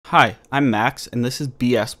Hi, I'm Max, and this is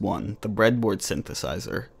BS-1, the Breadboard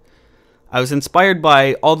Synthesizer. I was inspired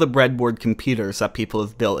by all the breadboard computers that people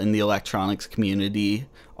have built in the electronics community,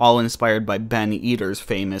 all inspired by Ben Eater's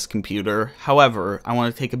famous computer. However, I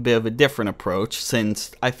want to take a bit of a different approach,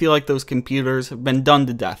 since I feel like those computers have been done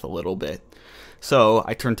to death a little bit. So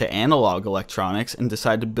I turned to analog electronics and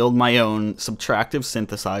decided to build my own subtractive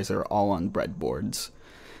synthesizer all on breadboards.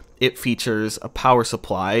 It features a power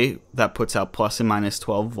supply that puts out plus and minus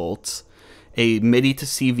 12 volts, a MIDI to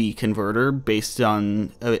CV converter based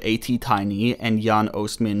on AT-Tiny and Jan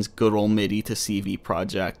Oostman's good old MIDI to CV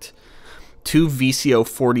project, two VCO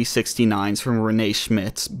 4069s from Rene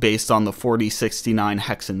Schmitz based on the 4069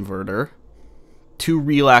 hex inverter, two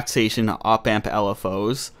relaxation op-amp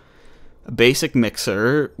LFOs, a basic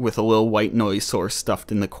mixer with a little white noise source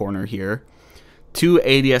stuffed in the corner here, two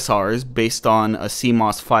ADSRs based on a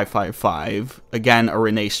CMOS 555, again a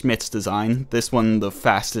Rene Schmitz design, this one the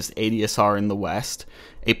fastest ADSR in the West,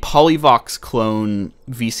 a Polyvox clone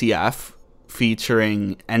VCF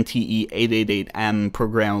featuring NTE 888M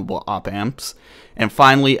programmable op-amps, and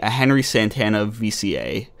finally a Henry Santana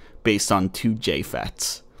VCA based on two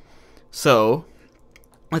JFETs. So,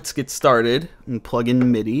 let's get started and plug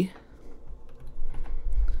in MIDI,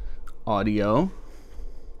 audio,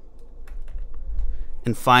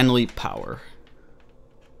 and finally power.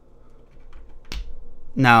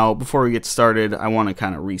 Now, before we get started, I want to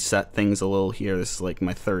kind of reset things a little here. This is like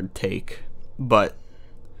my third take, but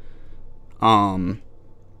when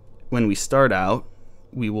we start out,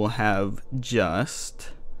 we will have just,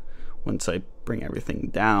 once I bring everything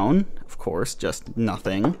down, of course, just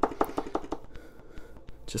nothing.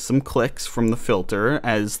 Just some clicks from the filter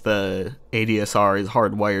as the ADSR is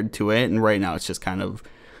hardwired to it, and right now it's just kind of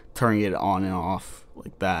turning it on and off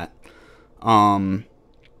like that.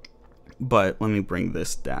 But let me bring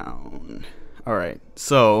this down. Alright,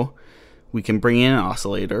 so we can bring in an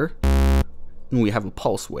oscillator, and we have a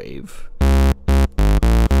pulse wave.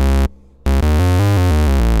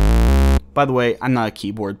 By the way, I'm not a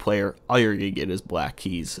keyboard player. All you're gonna get is black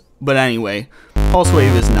keys. But anyway, pulse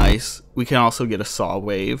wave is nice. We can also get a saw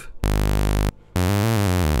wave.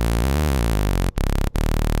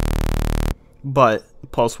 But the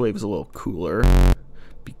pulse wave is a little cooler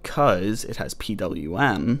because it has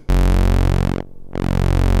PWM.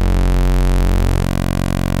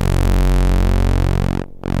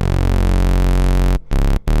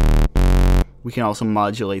 We can also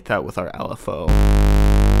modulate that with our LFO.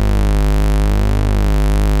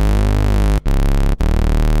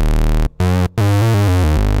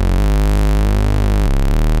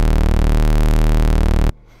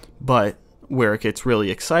 But where it gets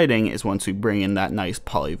really exciting is once we bring in that nice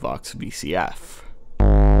Polyvox VCF.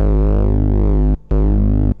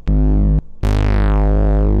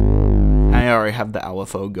 I already have the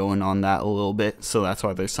LFO going on that a little bit, so that's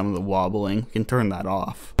why there's some of the wobbling. We can turn that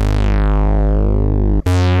off.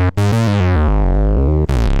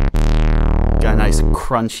 Got a nice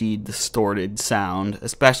crunchy, distorted sound,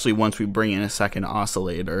 especially once we bring in a second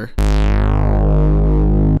oscillator.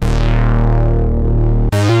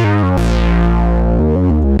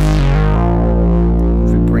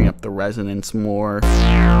 Resonance more.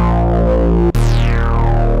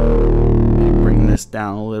 Bring this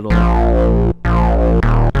down a little.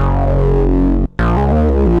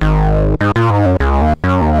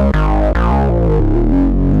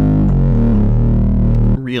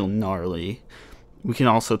 Real gnarly. We can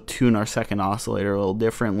also tune our second oscillator a little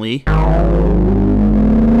differently. A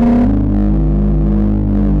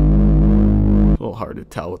little hard to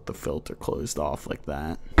tell with the filter closed off like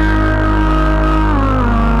that.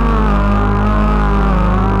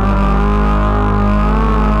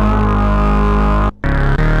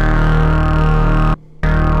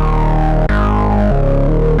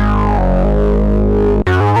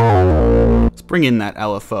 Bring in that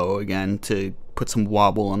LFO again to put some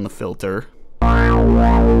wobble on the filter. Back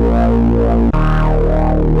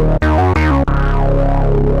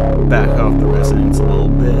off the resonance a little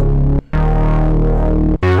bit.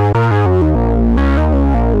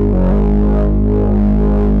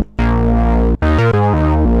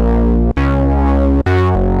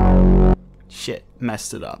 Shit,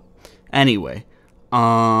 messed it up. Anyway,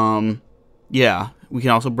 yeah, we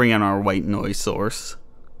can also bring in our white noise source.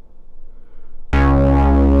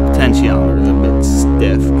 Potentiometer is a bit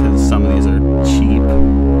stiff because some of these are cheap.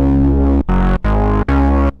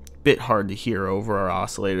 Bit hard to hear over our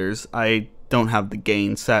oscillators. I don't have the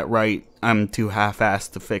gain set right. I'm too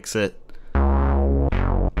half-assed to fix it.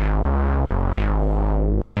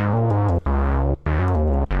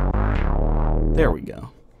 There we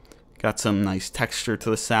go. Got some nice texture to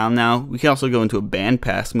the sound now. We can also go into a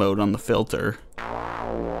bandpass mode on the filter.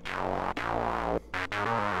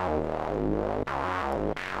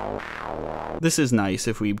 This is nice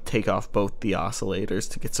if we take off both the oscillators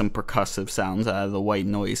to get some percussive sounds out of the white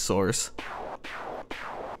noise source.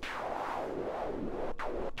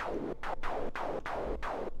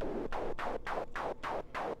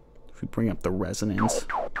 If we bring up the resonance.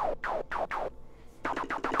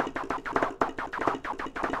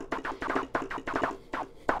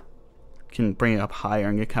 Can bring it up higher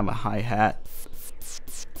and get kind of a hi-hat.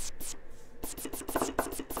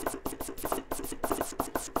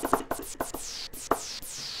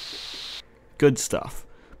 Good stuff.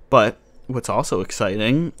 But what's also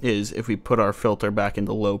exciting is if we put our filter back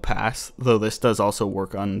into low pass, though this does also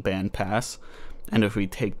work on band pass, and if we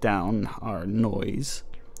take down our noise,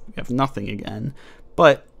 we have nothing again,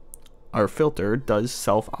 but our filter does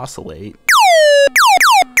self-oscillate.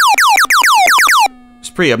 It's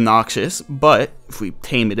pretty obnoxious, but if we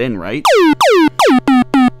tame it in right,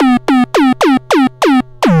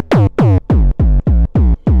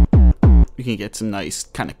 you can get some nice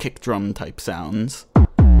kind of kick drum type sounds.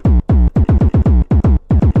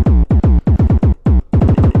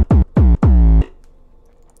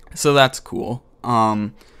 So that's cool.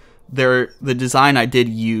 The design I did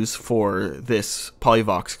use for this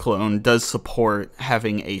Polyvox clone does support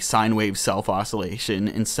having a sine wave self-oscillation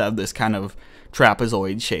instead of this kind of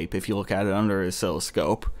trapezoid shape if you look at it under an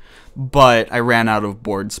oscilloscope. But I ran out of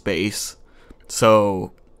board space,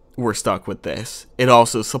 so we're stuck with this. It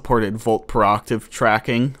also supported volt per octave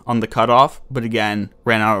tracking on the cutoff, but again,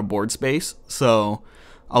 ran out of board space, so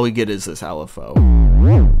all we get is this LFO.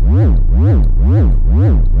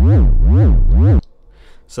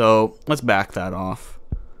 So let's back that off.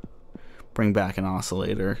 Bring back an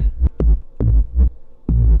oscillator.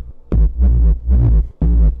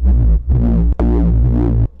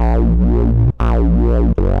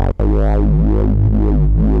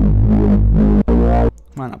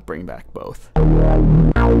 Why not bring back both?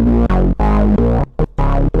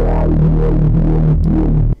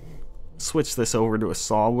 Switch this over to a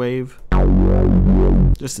saw wave,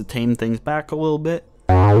 just to tame things back a little bit.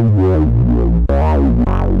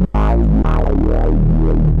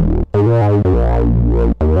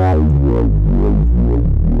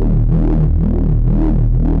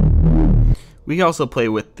 We can also play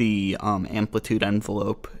with the amplitude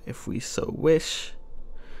envelope if we so wish.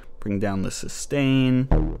 Bring down the sustain.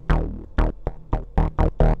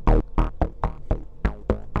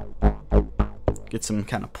 Get some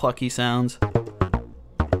kind of plucky sounds.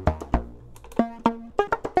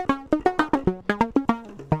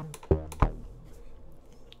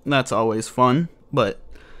 That's always fun, but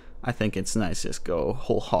I think it's nice to just go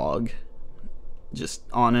whole hog. Just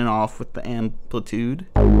on and off with the amplitude.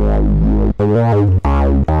 And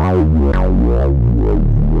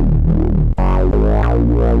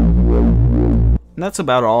that's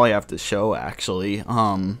about all I have to show, actually.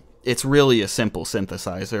 It's really a simple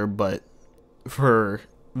synthesizer, but for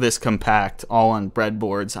this compact, all on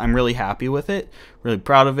breadboards, I'm really happy with it, really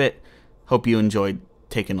proud of it. Hope you enjoyed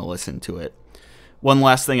taking a listen to it. One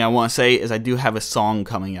last thing I want to say is I do have a song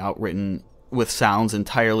coming out written with sounds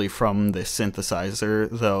entirely from this synthesizer,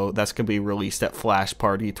 though that's going to be released at Flash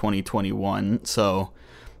Party 2021, so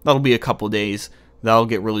that'll be a couple days. That'll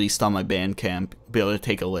get released on my Bandcamp, be able to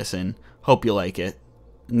take a listen. Hope you like it.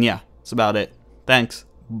 And yeah, that's about it. Thanks.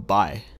 Bye.